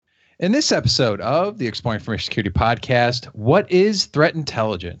In this episode of the Exploring Information Security Podcast, what is threat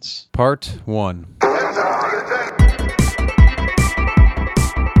intelligence? Part 1.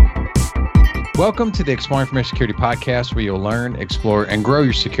 Welcome to the Exploring Information Security Podcast, where you'll learn, explore, and grow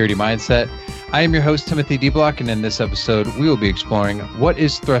your security mindset. I am your host, Timothy D. Block, and in this episode, we will be exploring what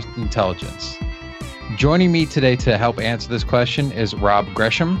is threat intelligence. Joining me today to help answer this question is Rob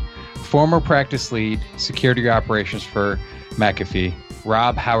Gresham, former practice lead, security operations for McAfee.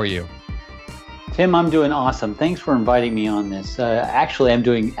 Rob, how are you? Tim, I'm doing awesome. Thanks for inviting me on this. I'm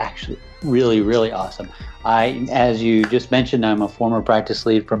doing really awesome. As you just mentioned, I'm a former practice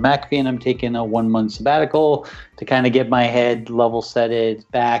lead for McAfee, and I'm taking a 1-month sabbatical to kind of get my head level setted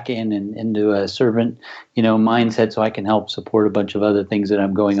back in and into a servant, mindset, so I can help support a bunch of other things that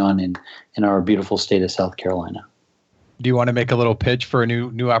I'm going on in our beautiful state of South Carolina. Do you want to make a little pitch for a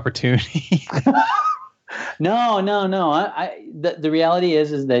new opportunity? No. The reality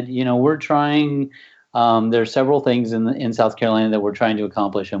is that, we're trying, there are several things in South Carolina that we're trying to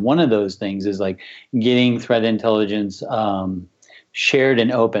accomplish. And one of those things is like getting threat intelligence shared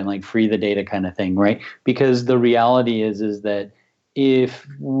and open, like free the data kind of thing, right? Because the reality is that if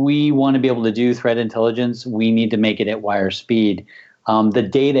we want to be able to do threat intelligence, we need to make it at wire speed. The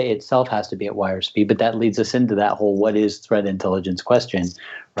data itself has to be at wire speed, but that leads us into that whole what is threat intelligence question,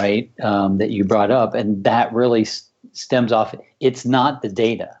 right, that you brought up. And that really stems off, it's not the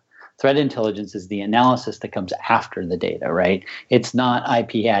data. Threat intelligence is the analysis that comes after the data, right? It's not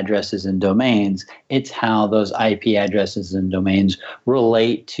IP addresses and domains. It's how those IP addresses and domains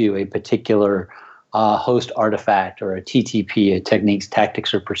relate to a particular host artifact or a TTP, a techniques,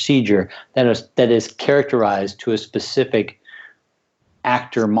 tactics, or procedure that is characterized to a specific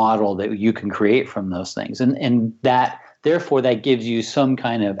actor model that you can create from those things. And that, therefore, that gives you some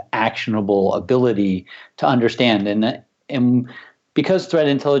kind of actionable ability to understand. And because threat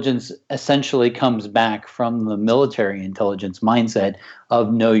intelligence essentially comes back from the military intelligence mindset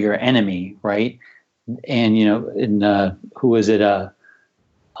of know your enemy, right? And, who was it?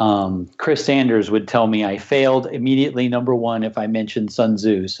 Chris Sanders would tell me I failed immediately, number one, if I mentioned Sun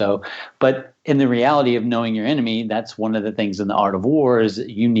Tzu. But in the reality of knowing your enemy, that's one of the things in the art of war is that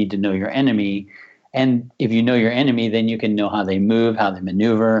you need to know your enemy. And if you know your enemy, then you can know how they move, how they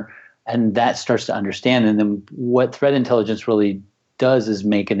maneuver, and that starts to understand. And then what threat intelligence really does is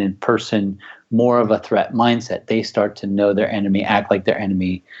make an in-person more of a threat mindset. They start to know their enemy, act like their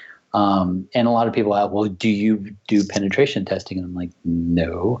enemy. And a lot of people ask, well, do you do penetration testing? And I'm like,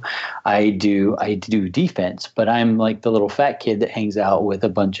 no, I do defense, but I'm like the little fat kid that hangs out with a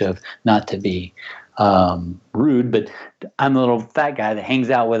bunch of, not to be rude, but I'm the little fat guy that hangs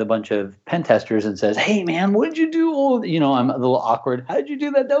out with a bunch of pen testers and says, hey man, what did you do? I'm a little awkward. How did you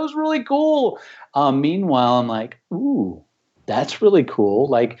do that? That was really cool. Meanwhile, I'm like, ooh, that's really cool.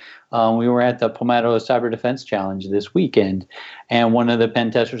 Like we were at the Palmetto Cyber Defense Challenge this weekend, and one of the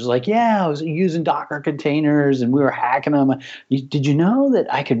pen testers was like, yeah, I was using Docker containers and we were hacking them. Did you know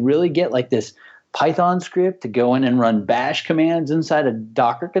that I could really get like this Python script to go in and run bash commands inside a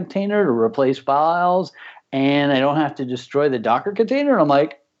Docker container to replace files, and I don't have to destroy the Docker container? And I'm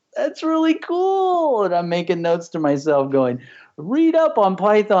like, that's really cool. And I'm making notes to myself going, read up on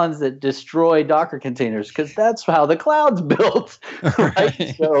Pythons that destroy Docker containers, because that's how the cloud's built,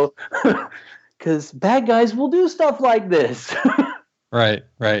 right? So, because bad guys will do stuff like this. Right.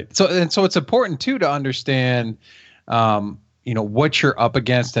 So it's important too to understand, what you're up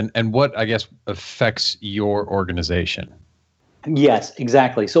against and what I guess affects your organization. Yes,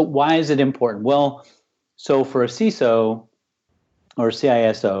 exactly. So why is it important? Well, so for a CISO or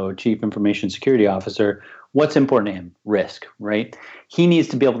CISO, Chief Information Security Officer, what's important to him? Risk, right? He needs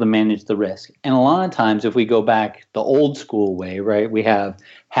to be able to manage the risk. And a lot of times, if we go back the old school way, right, we have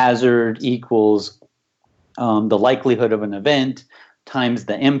hazard equals the likelihood of an event times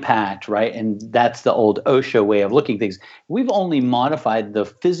the impact, right? And that's the old OSHA way of looking at things. We've only modified the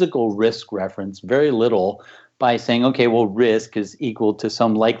physical risk reference very little by saying, okay, well, risk is equal to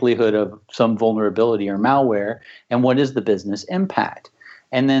some likelihood of some vulnerability or malware, and what is the business impact?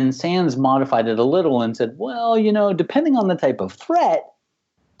 And then SANS modified it a little and said, well, depending on the type of threat,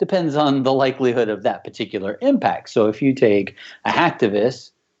 depends on the likelihood of that particular impact. So if you take a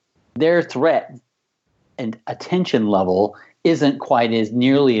hacktivist, their threat and attention level isn't quite as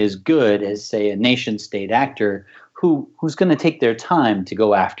nearly as good as, say, a nation state actor who's going to take their time to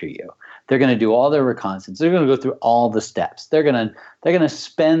go after you. They're going to do all their reconnaissance. They're going to go through all the steps. They're going to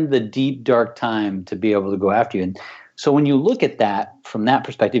spend the deep, dark time to be able to go after you. And so when you look at that from that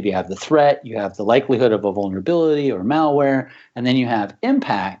perspective, you have the threat, you have the likelihood of a vulnerability or malware, and then you have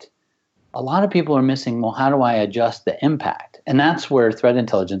impact. a lot of people are missing, well, how do I adjust the impact? And that's where threat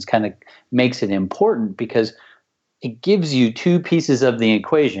intelligence kind of makes it important, because it gives you two pieces of the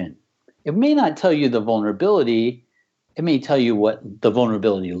equation. It may not tell you the vulnerability. It may tell you what the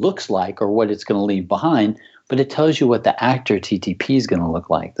vulnerability looks like or what it's going to leave behind, but it tells you what the actor TTP is going to look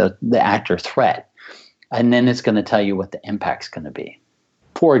like, the actor threat. And then it's going to tell you what the impact's going to be.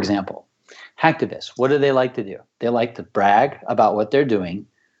 For example, hacktivists, what do they like to do? They like to brag about what they're doing,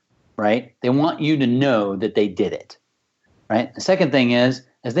 right? They want you to know that they did it, right? The second thing is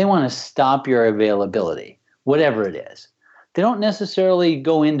they want to stop your availability, whatever it is. They don't necessarily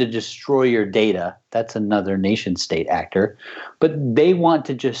go in to destroy your data. That's another nation state actor. But they want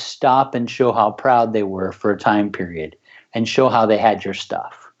to just stop and show how proud they were for a time period and show how they had your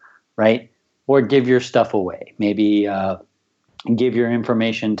stuff, right? Or give your stuff away. Maybe give your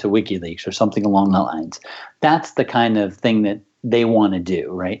information to WikiLeaks or something along the lines. That's the kind of thing that they want to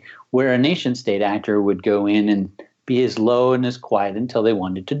do, right? Where a nation state actor would go in and be as low and as quiet until they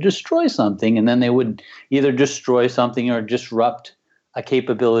wanted to destroy something, and then they would either destroy something or disrupt a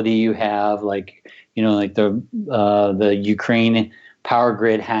capability you have, like the Ukraine power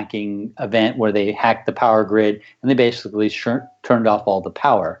grid hacking event where they hacked the power grid and they basically turned off all the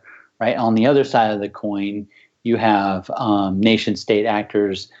power. Right on the other side of the coin, you have nation state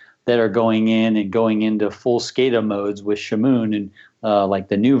actors that are going into full SCADA modes with Shamoon and like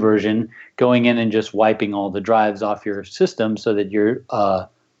the new version, going in and just wiping all the drives off your system so that your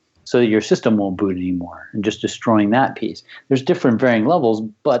system won't boot anymore, and just destroying that piece. There's different varying levels,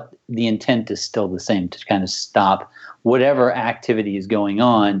 but the intent is still the same, to kind of stop whatever activity is going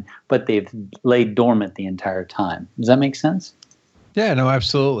on, but they've laid dormant the entire time. Does that make sense? Yeah, no,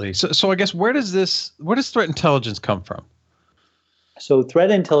 absolutely. So I guess where does threat intelligence come from? So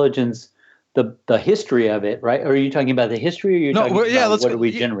threat intelligence, the history of it, right? Or are you talking about the history, or are you talking about what do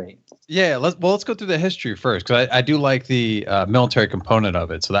we generate? Yeah, let's go through the history first, because I do like the military component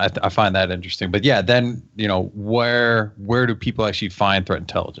of it, so that I find that interesting. But yeah, then where do people actually find threat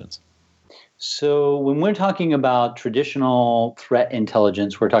intelligence? So when we're talking about traditional threat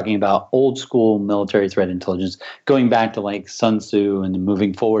intelligence, we're talking about old school military threat intelligence, going back to like Sun Tzu and then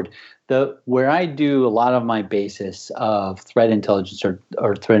moving forward. Where I do a lot of my basis of threat intelligence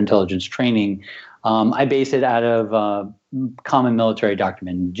or threat intelligence training, I base it out of common military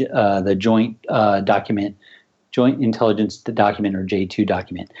document, the Joint Intelligence Document, or J2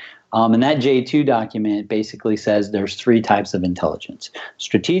 document. And that J2 document basically says there's three types of intelligence: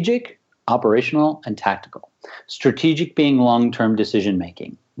 strategic, operational, and tactical. Strategic being long-term decision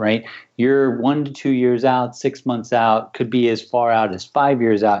making, right? You're 1 to 2 years out, 6 months out, could be as far out as 5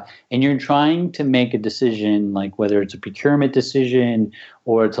 years out, and you're trying to make a decision, like whether it's a procurement decision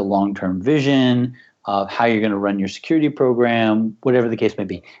or it's a long-term vision of how you're going to run your security program, whatever the case may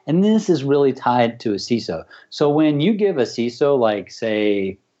be. And this is really tied to a CISO. So when you give a CISO, like,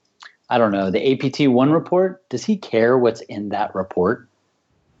 say, I don't know, the APT1 report, does he care what's in that report?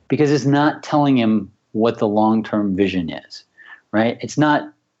 Because it's not telling him what the long-term vision is, right? It's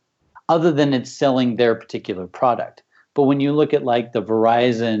not, other than it's selling their particular product. But when you look at like the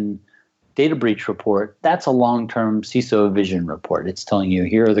Verizon data breach report, that's a long-term CISO vision report. It's telling you,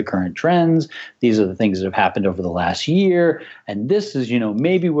 here are the current trends, these are the things that have happened over the last year, and this is,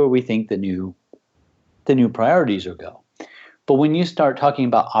 maybe where we think the new priorities will go. But when you start talking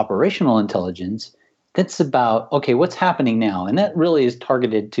about operational intelligence, that's about, okay, what's happening now? And that really is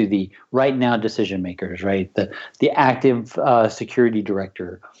targeted to the right now decision makers, right? The active security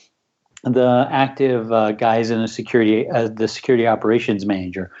director, the active guys in the security operations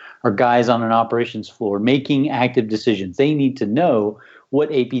manager, or guys on an operations floor making active decisions. They need to know what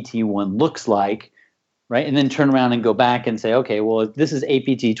APT1 looks like, right? And then turn around and go back and say, okay, well, this is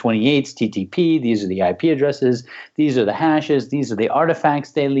APT28's TTP. These are the IP addresses. These are the hashes. These are the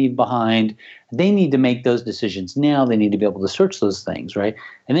artifacts they leave behind. They need to make those decisions now. They need to be able to search those things, right?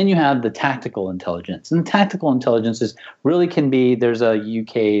 And then you have the tactical intelligence. And the tactical intelligence can be, there's a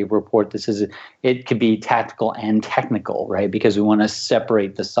UK report that says it could be tactical and technical, right? Because we want to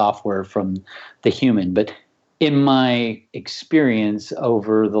separate the software from the human. But in my experience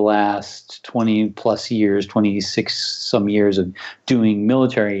over the last 20 plus years, 26 some years of doing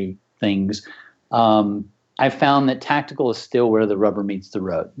military things, I found that tactical is still where the rubber meets the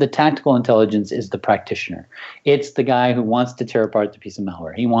road. The tactical intelligence is the practitioner. It's the guy who wants to tear apart the piece of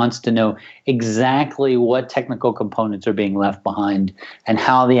malware. He wants to know exactly what technical components are being left behind and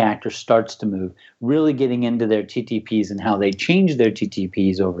how the actor starts to move, really getting into their TTPs and how they change their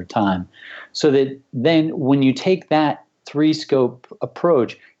TTPs over time. So that then when you take that three-scope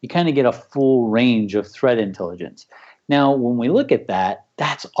approach, you kind of get a full range of threat intelligence. Now, when we look at that,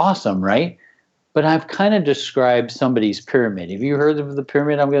 that's awesome, right? But I've kind of described somebody's pyramid. Have you heard of the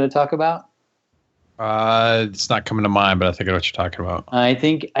pyramid I'm going to talk about? It's not coming to mind, but I think I know what you're talking about. I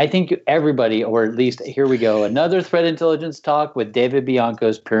think everybody, or at least here we go, another threat intelligence talk with David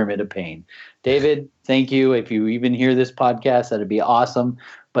Bianco's Pyramid of Pain. David, thank you. If you even hear this podcast, that'd be awesome.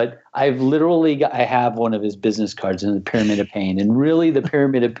 But I have one of his business cards in the Pyramid of Pain. And really the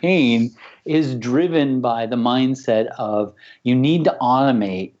Pyramid of Pain is driven by the mindset of you need to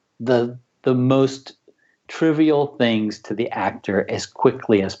automate the most trivial things to the actor as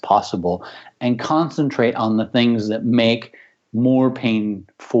quickly as possible and concentrate on the things that make more pain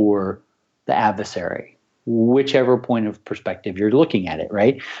for the adversary, whichever point of perspective you're looking at it,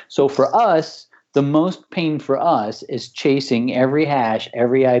 right? So for us, the most pain for us is chasing every hash,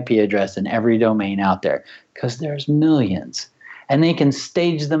 every IP address, and every domain out there because there's millions. And they can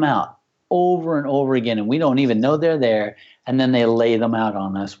stage them out over and over again, and we don't even know they're there, and then they lay them out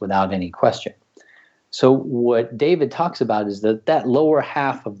on us without any question. So what David talks about is that lower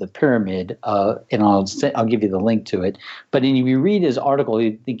half of the pyramid, and I'll give you the link to it, but if you read his article,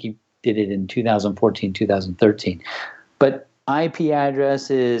 I think he did it in 2014, 2013, but IP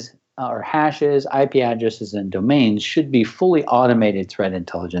addresses or hashes, IP addresses, and domains should be fully automated threat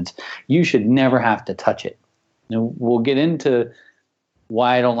intelligence. You should never have to touch it. Now, we'll get into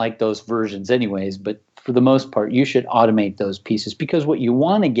why I don't like those versions anyways, but for the most part, you should automate those pieces because what you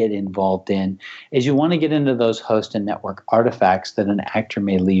want to get involved in is you want to get into those host and network artifacts that an actor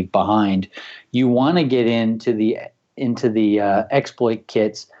may leave behind. You want to get into the exploit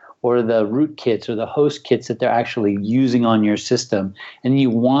kits or the root kits or the host kits that they're actually using on your system, and you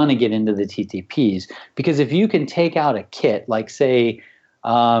want to get into the TTPs because if you can take out a kit, like say,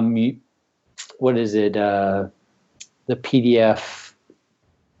 the PDF.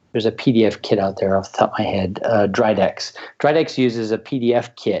 There's a PDF kit out there off the top of my head, Dridex. Dridex uses a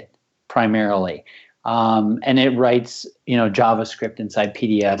PDF kit primarily, and it writes, JavaScript inside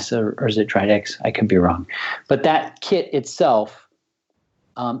PDFs, or is it Dridex? I could be wrong. But that kit itself,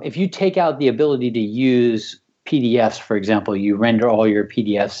 if you take out the ability to use PDFs, for example, you render all your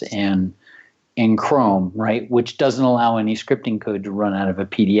PDFs in Chrome, right, which doesn't allow any scripting code to run out of a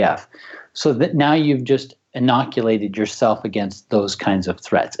PDF. So that now you've just inoculated yourself against those kinds of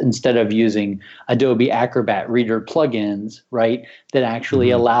threats instead of using Adobe Acrobat Reader plugins, right, that actually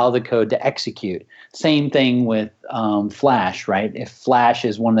allow the code to execute. Same thing with Flash, right? If Flash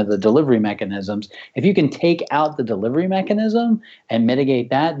is one of the delivery mechanisms, if you can take out the delivery mechanism and mitigate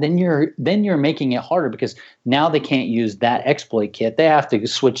that, then you're making it harder because now they can't use that exploit kit. They have to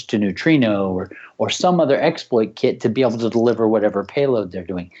switch to Neutrino or some other exploit kit to be able to deliver whatever payload they're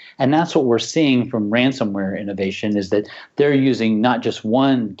doing. And that's what we're seeing from ransomware innovation is that they're using not just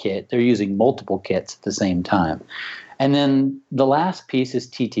one kit, they're using multiple kits at the same time. And then the last piece is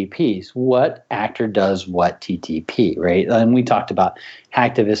TTPs. What actor does what TTP, right? And we talked about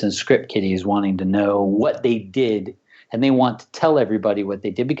hacktivists and script kiddies wanting to know what they did, and they want to tell everybody what they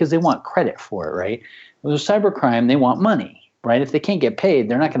did because they want credit for it, right? With cybercrime, they want money, right? If they can't get paid,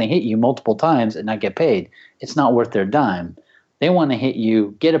 they're not going to hit you multiple times and not get paid. It's not worth their dime. They want to hit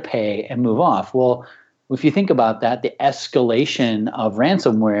you, get a pay, and move off. Well, if you think about that, the escalation of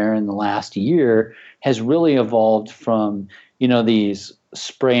ransomware in the last year has really evolved from, these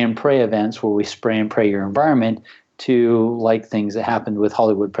spray and pray events where we spray and pray your environment to like things that happened with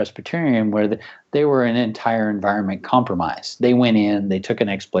Hollywood Presbyterian where they were an entire environment compromised. They went in, they took an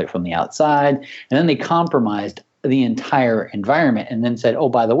exploit from the outside, and then they compromised the entire environment and then said, oh,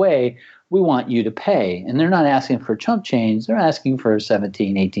 by the way, we want you to pay. And they're not asking for chump change. They're asking for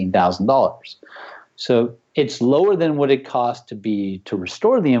 $17,000, $18,000. So it's lower than what it costs to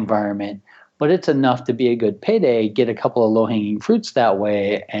restore the environment, but it's enough to be a good payday, get a couple of low-hanging fruits that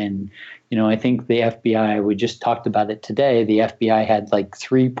way. And, I think the FBI, we just talked about it today, the FBI had like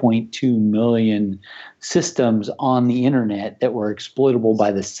 3.2 million systems on the internet that were exploitable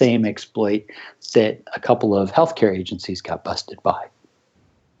by the same exploit that a couple of healthcare agencies got busted by.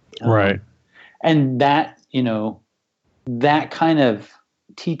 Right. And that, that kind of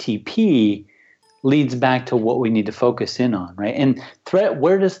TTP leads back to what we need to focus in on, right? And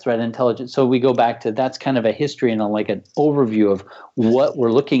where does threat intelligence, so we go back to, that's kind of a history and an overview of what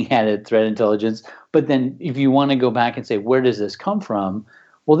we're looking at threat intelligence. But then if you want to go back and say, where does this come from?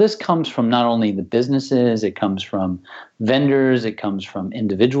 Well, this comes from not only the businesses, it comes from vendors, it comes from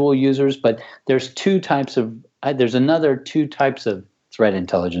individual users, but there's another two types of threat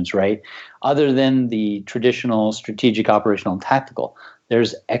intelligence, right? Other than the traditional strategic, operational, and tactical.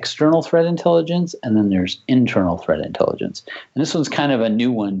 There's external threat intelligence, and then there's internal threat intelligence. And this one's kind of a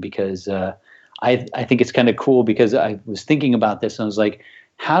new one because I think it's kind of cool because I was thinking about this and I was like,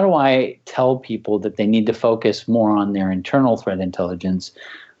 how do I tell people that they need to focus more on their internal threat intelligence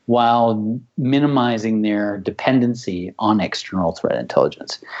while minimizing their dependency on external threat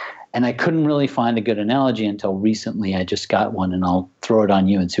intelligence? And I couldn't really find a good analogy until recently. I just got one, and I'll throw it on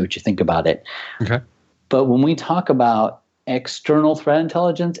you and see what you think about it. Okay. But when we talk about external threat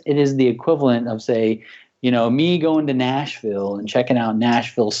intelligence, it is the equivalent of, say, me going to Nashville and checking out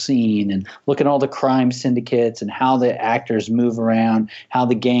Nashville scene and looking at all the crime syndicates and how the actors move around, how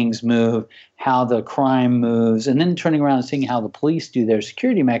the gangs move, how the crime moves, and then turning around and seeing how the police do their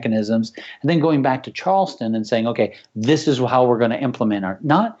security mechanisms, and then going back to Charleston and saying, okay, this is how we're going to implement our,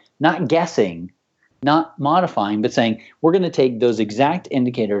 not guessing, not modifying, but saying we're going to take those exact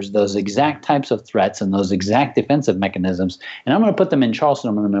indicators, those exact types of threats, and those exact defensive mechanisms, and I'm going to put them in Charleston.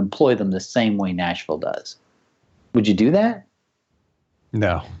 I'm going to employ them the same way Nashville does. Would you do that?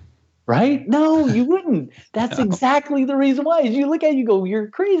 No. Right? No, you wouldn't. That's exactly the reason why. As you look at it, you go, you're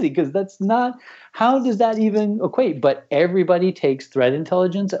crazy, because that's not, how does that even equate? But everybody takes threat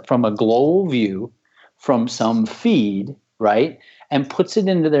intelligence from a global view, from some feed, right? And puts it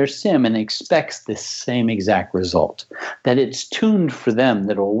into their SIM and expects the same exact result, that it's tuned for them,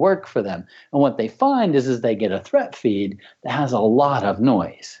 that it'll work for them. And what they find is they get a threat feed that has a lot of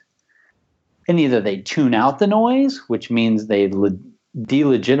noise. And either they tune out the noise, which means they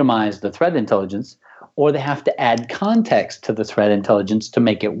delegitimize the threat intelligence, or they have to add context to the threat intelligence to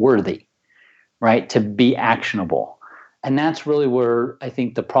make it worthy, right? To be actionable. And that's really where I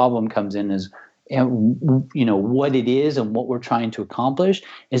think the problem comes in, is what it is and what we're trying to accomplish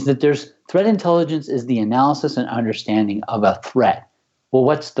is that there's threat intelligence is the analysis and understanding of a threat. Well,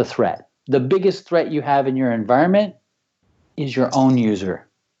 what's the threat? The biggest threat you have in your environment is your own user,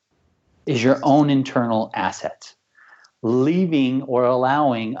 is your own internal assets, leaving or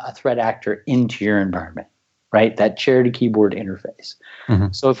allowing a threat actor into your environment, right? That chair to keyboard interface. Mm-hmm.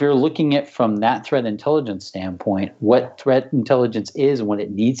 So if you're looking at from that threat intelligence standpoint, what threat intelligence is and what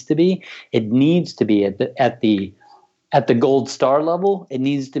it needs to be at the gold star level. It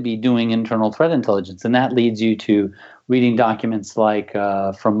needs to be doing internal threat intelligence, and that leads you to reading documents like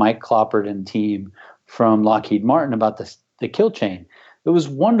from Mike Cloppert and team from Lockheed Martin about the kill chain. It was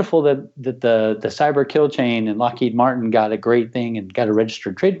wonderful that the cyber kill chain and Lockheed Martin got a great thing and got a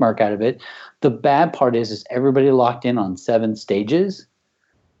registered trademark out of it. The bad part is everybody locked in on 7 stages,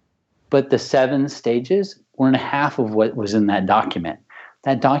 but the 7 stages weren't half of what was in that document.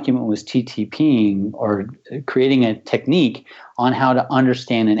 That document was TTPing, or creating a technique on how to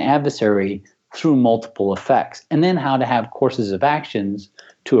understand an adversary through multiple effects, and then how to have courses of actions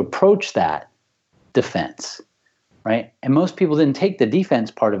to approach that defense. Right? And most people didn't take the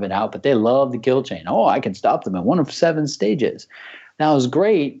defense part of it out, but they love the kill chain. Oh, I can stop them at one of 7 stages. That was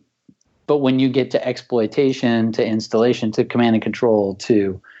great, but when you get to exploitation, to installation, to command and control,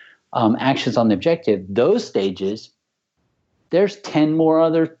 to actions on the objective, those stages, there's 10 more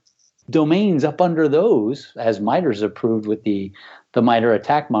other domains up under those, as MITRE's approved with the MITRE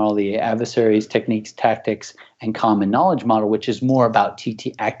attack model, the adversaries, techniques, tactics, and common knowledge model, which is more about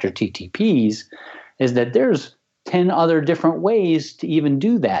actor TTPs, is that there's 10 other different ways to even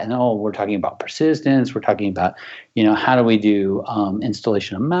do that. And we're talking about persistence. We're talking about, how do we do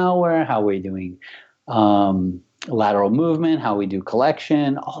installation of malware? How are we doing lateral movement? How we do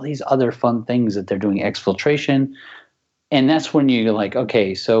collection? All these other fun things that they're doing, exfiltration. And that's when you're like,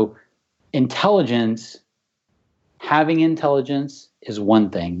 okay, so intelligence, having intelligence is one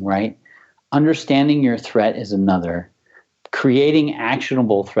thing, right? Understanding your threat is another. Creating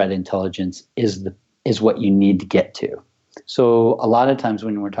actionable threat intelligence is what you need to get to. So a lot of times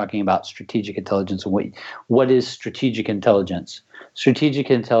when we're talking about strategic intelligence, what is strategic intelligence? Strategic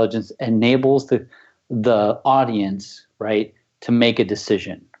intelligence enables the audience, right, to make a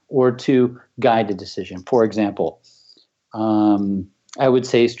decision or to guide a decision. For example, I would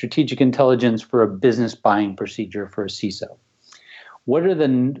say strategic intelligence for a business buying procedure for a CISO. What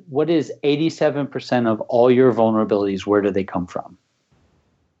is 87% of all your vulnerabilities? Where do they come from?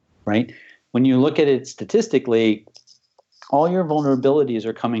 Right? When you look at it statistically, all your vulnerabilities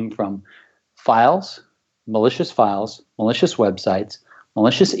are coming from files, malicious websites,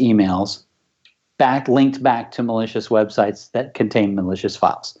 malicious emails, linked back to malicious websites that contain malicious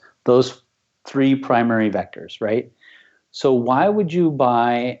files. Those 3 primary vectors, right? So why would you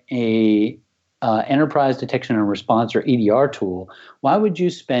buy a enterprise detection and response, or EDR tool? Why would you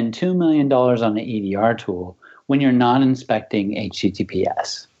spend $2 million on an EDR tool when you're not inspecting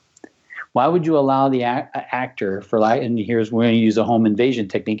HTTPS? Why would you allow the actor, and here's we're going to use a home invasion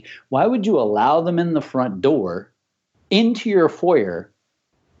technique, why would you allow them in the front door into your foyer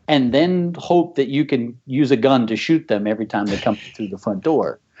and then hope that you can use a gun to shoot them every time they come through the front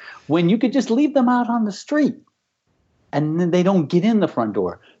door, when you could just leave them out on the street and then they don't get in the front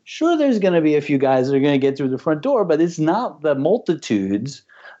door. Sure, there's going to be a few guys that are going to get through the front door, but it's not the multitudes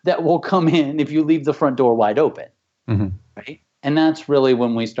that will come in if you leave the front door wide open, right? And that's really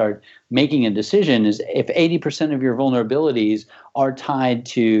when we start making a decision, is if 80% of your vulnerabilities are tied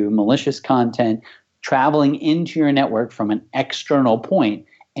to malicious content traveling into your network from an external point,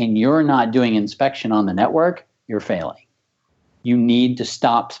 and you're not doing inspection on the network, you're failing. You need to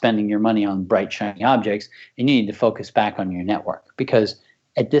stop spending your money on bright, shiny objects, and you need to focus back on your network. Because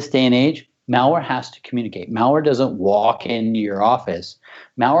at this day and age, malware has to communicate. Malware doesn't walk into your office.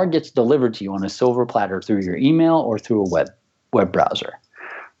 Malware gets delivered to you on a silver platter through your email or through a web browser,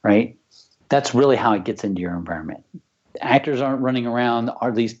 right? That's really how it gets into your environment. The actors aren't running around, or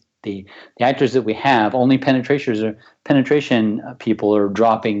at least the actors that we have, only penetration people are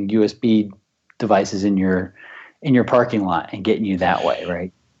dropping USB devices in your parking lot and getting you that way,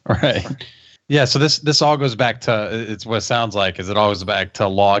 right? Right. Yeah. So this all goes back to, it's what it sounds like, is it all goes back to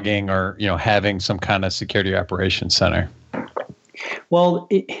logging or, having some kind of security operations center. Well,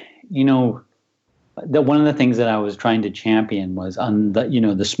 one of the things that I was trying to champion was on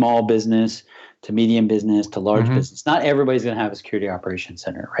the small business to medium business to large business. Not everybody's going to have a security operations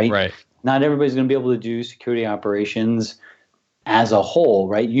center, right? Right. Not everybody's going to be able to do security operations as a whole,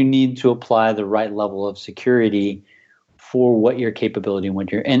 right? You need to apply the right level of security for what your capability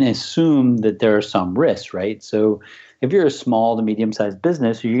and assume that there are some risks, right? So if you're a small to medium-sized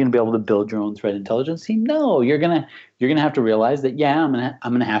business, are you going to be able to build your own threat intelligence team? No, you're gonna have to realize that, yeah, I'm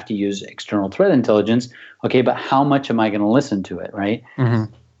gonna have to use external threat intelligence. Okay, but how much am I going to listen to it, right?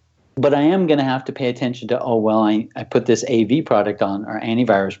 But I am going to have to pay attention to, I put this AV product on, or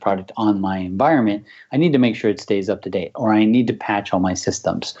antivirus product on my environment. I need to make sure it stays up to date, or I need to patch all my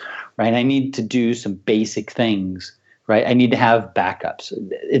systems, right? I need to do some basic things, right? I need to have backups.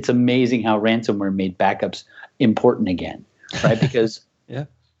 It's amazing how ransomware made backups important again, right? Because yeah,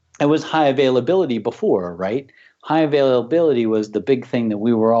 it was high availability before, right? High availability was the big thing that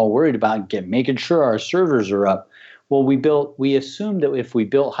we were all worried about, making sure our servers are up. Well, we assumed that if we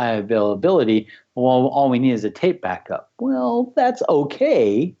built high availability, well, all we need is a tape backup. Well, that's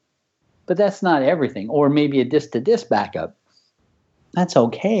okay, but that's not everything. Or maybe a disk-to-disk backup. That's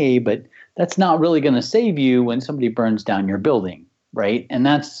okay, but that's not really going to save you when somebody burns down your building, right? And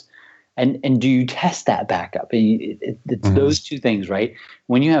do you test that backup? It's those two things, right?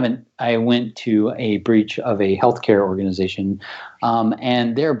 When you haven't, I went to a breach of a healthcare organization,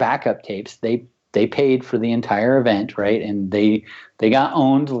 and their backup tapes, they paid for the entire event, right? And they got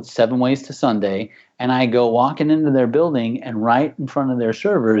owned 7 ways to Sunday. And I go walking into their building, and right in front of their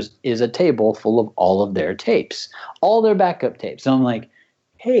servers is a table full of all of their tapes, all their backup tapes. So I'm like,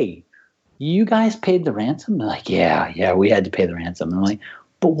 hey, you guys paid the ransom? They're like, yeah, we had to pay the ransom. And I'm like,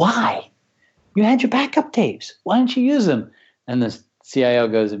 but why? You had your backup tapes. Why didn't you use them? And the CIO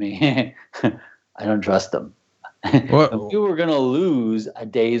goes to me, I don't trust them. We were going to lose a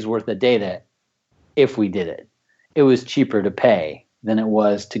day's worth of data if we did it. It was cheaper to pay than it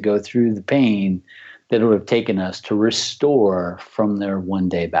was to go through the pain that it would have taken us to restore from their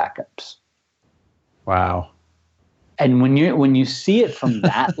one-day backups. Wow. And when you see it from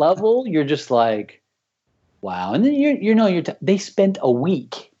that level, you're just like, wow. And then they spent a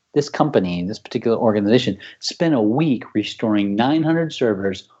week. This company, this particular organization, spent a week restoring 900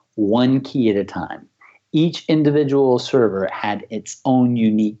 servers, one key at a time. Each individual server had its own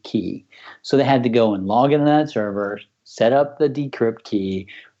unique key. So they had to go and log into that server, set up the decrypt key,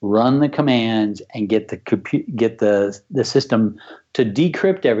 run the commands, and get the system to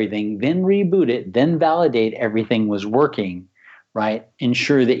decrypt everything, then reboot it, then validate everything was working, right?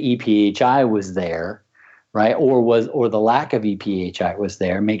 Ensure the EPHI was there, right? Or the lack of EPHI was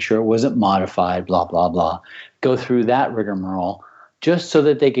there. Make sure it wasn't modified, blah, blah, blah. Go through that rigmarole, just so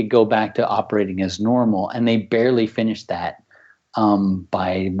that they could go back to operating as normal. And they barely finished that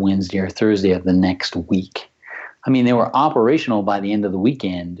by Wednesday or Thursday of the next week. I mean, they were operational by the end of the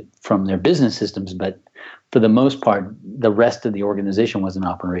weekend from their business systems, but for the most part, the rest of the organization wasn't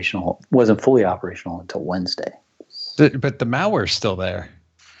fully operational until Wednesday. But the malware's still there.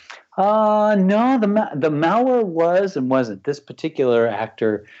 No, the malware was and wasn't. This particular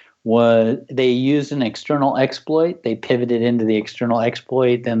actor they used an external exploit. They pivoted into the external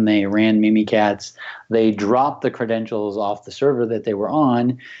exploit. Then they ran Mimikatz. They dropped the credentials off the server that they were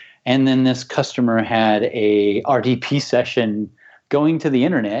on. And then this customer had a RDP session going to the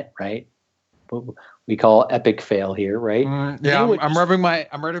internet, right? we call epic fail here, right? I'm rubbing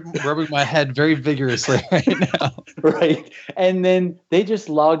my head very vigorously right now. Right. And then they just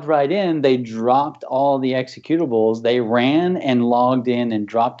logged right in. They dropped all the executables. They ran and logged in and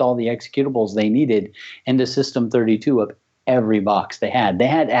dropped all the executables they needed into System 32 of every box they had. They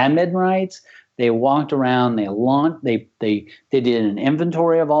had admin rights. They walked around, they did an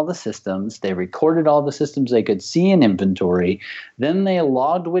inventory of all the systems. They recorded all the systems they could see in inventory. Then they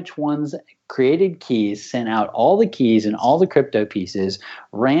logged which ones, created keys, sent out all the keys and all the crypto pieces,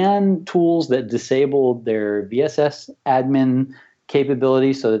 ran tools that disabled their VSS admin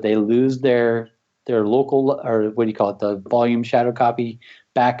capability so that they lose their local, or what do you call it, the volume shadow copy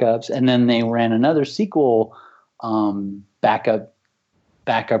backups. And then they ran another SQL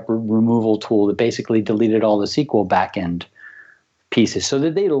backup removal tool that basically deleted all the SQL backend pieces so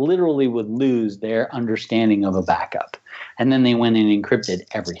that they literally would lose their understanding of a backup. And then they went and encrypted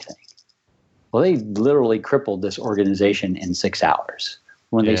everything. Well, they literally crippled this organization in 6 hours.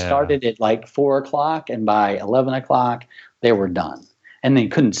 When they started at like 4 o'clock, and by 11 o'clock, they were done. And they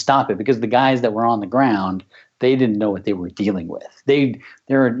couldn't stop it because the guys that were on the ground, they didn't know what they were dealing with.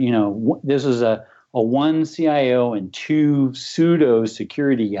 This was a one CIO and two pseudo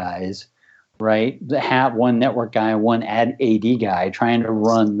security guys, right? That have one network guy, one AD guy trying to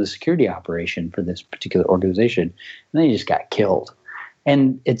run the security operation for this particular organization. And they just got killed.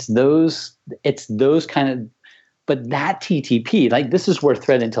 And it's those kind of, but that TTP, like this is where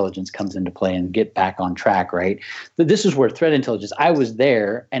threat intelligence comes into play and get back on track, right? But this is where threat intelligence, I was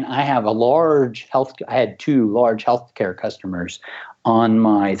there and I had two large healthcare customers on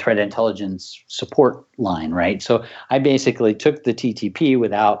my threat intelligence support line, right? So I basically took the TTP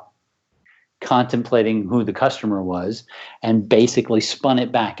without contemplating who the customer was and basically spun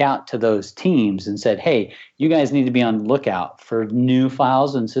it back out to those teams and said, hey, you guys need to be on the lookout for new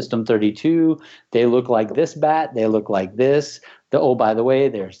files in System 32. They look like this bat. They look like this. Oh, by the way,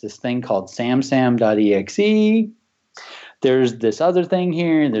 there's this thing called samsam.exe. There's this other thing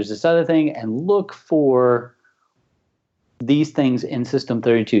here. There's this other thing. And look for these things in System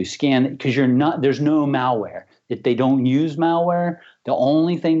 32. Scan, because there's no malware. If they don't use malware, the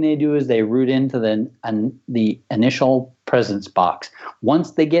only thing they do is they root into the initial presence box.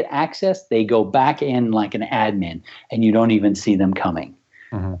 Once they get access, they go back in like an admin, and you don't even see them coming.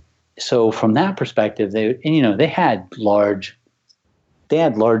 Mm-hmm. So from that perspective, they had large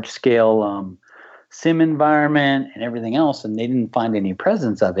scale SIM environment and everything else, and they didn't find any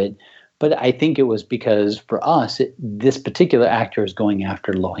presence of it. But I think it was because for us, this particular actor is going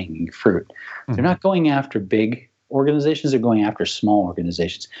after low-hanging fruit. Mm-hmm. They're not going after big organizations. They're going after small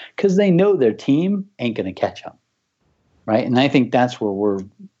organizations because they know their team ain't going to catch them, right? And I think that's where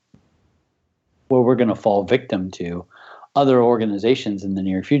we're going to fall victim to other organizations in the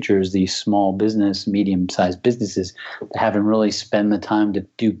near future is these small business, medium-sized businesses that haven't really spent the time to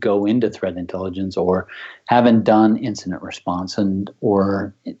go into threat intelligence or haven't done incident response. And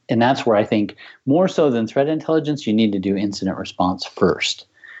that's where I think more so than threat intelligence, you need to do incident response first.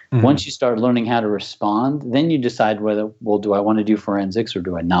 Mm-hmm. Once you start learning how to respond, then you decide whether, well, do I want to do forensics or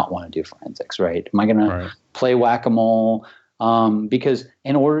do I not want to do forensics, right? Am I going to play whack-a-mole? Because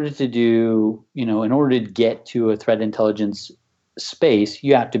in order to get to a threat intelligence space,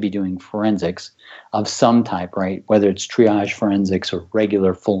 you have to be doing forensics of some type, right? Whether it's triage forensics or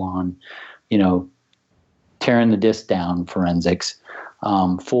regular full-on, tearing the disk down forensics,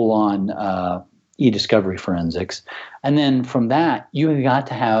 full-on e-discovery forensics. And then from that, you got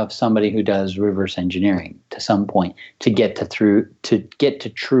to have somebody who does reverse engineering to some point to get to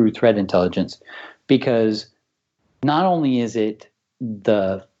true threat intelligence, because not only is it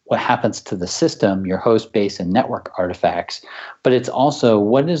what happens to the system, your host base and network artifacts, but it's also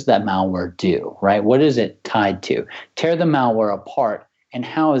what does that malware do, right? What is it tied to? Tear the malware apart, and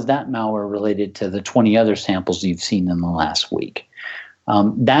how is that malware related to the 20 other samples you've seen in the last week?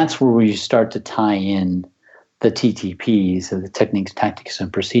 That's where we start to tie in the TTPs, so the techniques, tactics,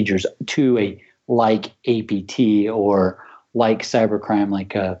 and procedures to a like APT or like cybercrime,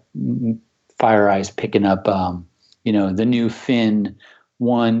 like FireEye's picking up the new Fin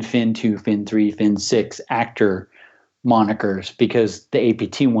 1, Fin 2, Fin 3, Fin 6 actor monikers, because the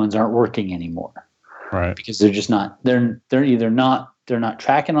APT ones aren't working anymore. Right. Because they're just not, they're not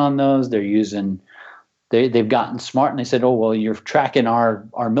tracking on those. They're using, they've gotten smart and they said, oh, well, you're tracking our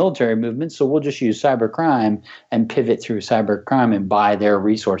military movements, so we'll just use cybercrime and pivot through cybercrime and buy their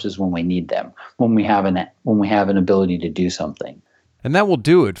resources when we need them, when we have an ability to do something. And that will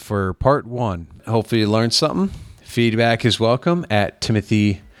do it for part 1. Hopefully you learned something. Feedback is welcome at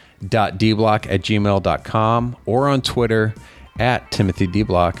timothy.dblock@gmail.com or on Twitter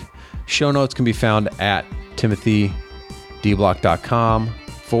 @TimothyDblock. Show notes can be found at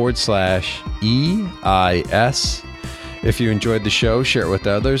timothydblock.com/EIS. If you enjoyed the show, share it with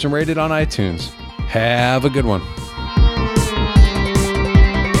others and rate it on iTunes. Have a good one.